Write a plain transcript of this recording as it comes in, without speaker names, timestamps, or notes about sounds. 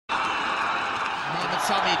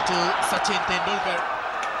Sami to Sachin Tendulkar.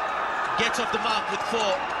 Gets off the mark with 4.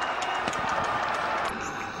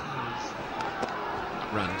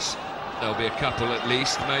 Runs. There'll be a couple at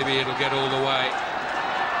least. Maybe it'll get all the way.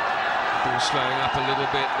 Ball slowing up a little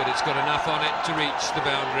bit, but it's got enough on it to reach the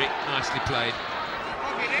boundary. Nicely played.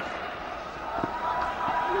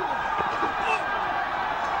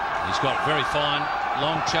 He's got very fine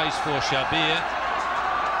long chase for Shabir.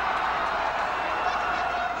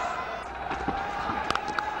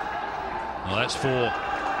 Well, that's 4.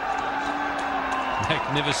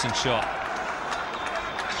 Magnificent shot.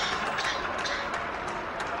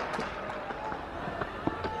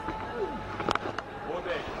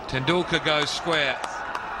 Tendulkar goes square.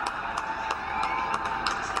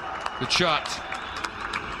 Good shot.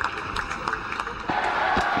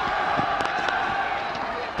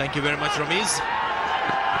 Thank you very much, Ramiz.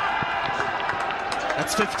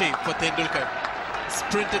 That's 50 for Tendulkar.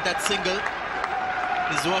 Sprinted that single.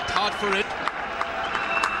 He's worked hard for it.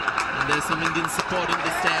 And there's some Indian support in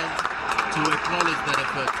the stands to acknowledge that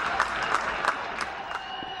effort.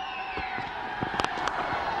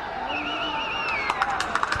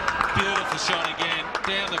 Beautiful shot again,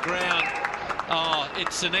 down the ground. Oh,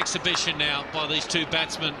 it's an exhibition now by these two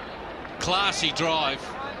batsmen. Classy drive.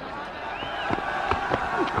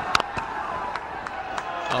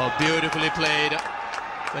 Oh, beautifully played.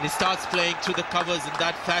 When he starts playing through the covers in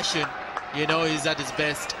that fashion, you know he's at his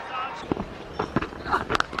best.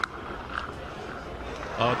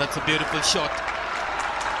 Oh, that's a beautiful shot.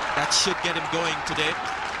 That should get him going today.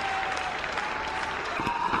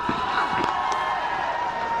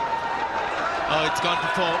 Oh, it's gone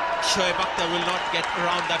before. Shoaib Akhtar will not get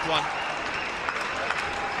around that one.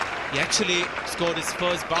 He actually scored his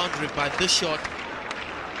first boundary by this shot.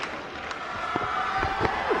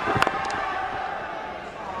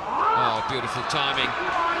 Oh, beautiful timing.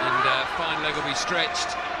 And fine leg will be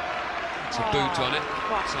stretched. It's a boot on it,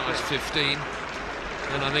 size 15.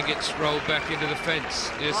 And I think it's rolled back into the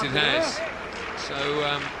fence. Yes, it has. So,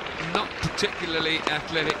 not particularly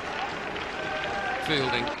athletic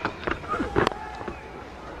fielding.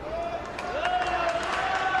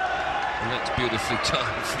 And that's beautifully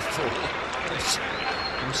timed for 4.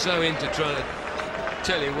 I'm so into trying to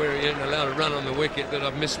tell you where he isn't allowed to run on the wicket that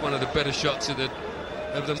I've missed one of the better shots of the.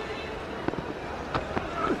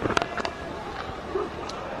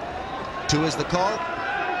 Two is the call.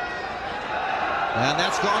 And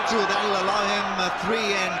that's gone through. That'll allow him 3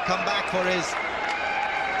 and come back for his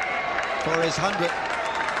 100.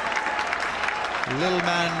 Little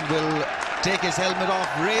man will take his helmet off,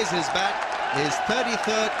 raise his bat. His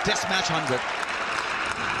 33rd Test match 100.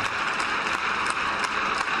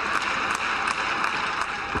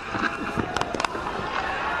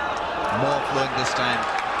 More flowing this time.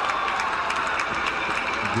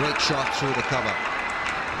 Great shot through the cover.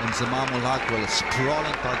 And Zamamul Haq, well, a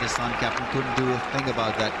sprawling Pakistan captain, couldn't do a thing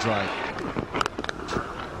about that drive.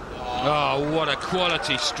 Oh, what a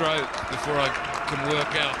quality stroke before I can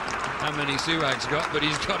work out how many Suhag's got, but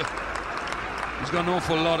he's got an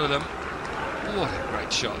awful lot of them. What a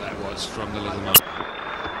great shot that was from the little man.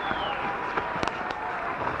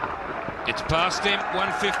 It's past him,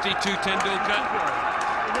 152 Tendulkar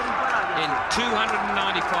in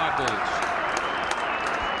 295 balls.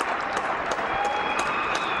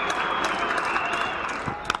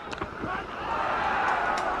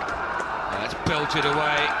 Belted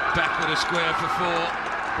away, back with a square for 4,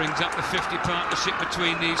 brings up the 50 partnership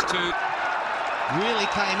between these two. Really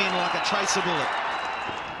came in like a tracer bullet.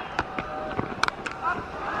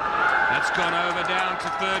 That's gone over down to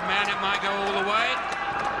 3rd man, it might go all the way.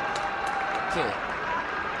 4.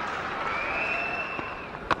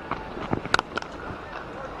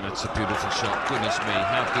 That's a beautiful shot, goodness me,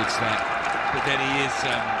 how good's that? But then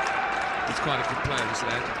he's quite a good player, this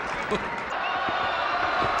lad.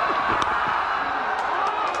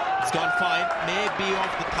 It's gone fine, maybe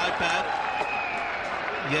off the thigh pad.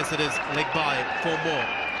 Yes, it is leg by 4 more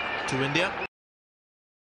to India.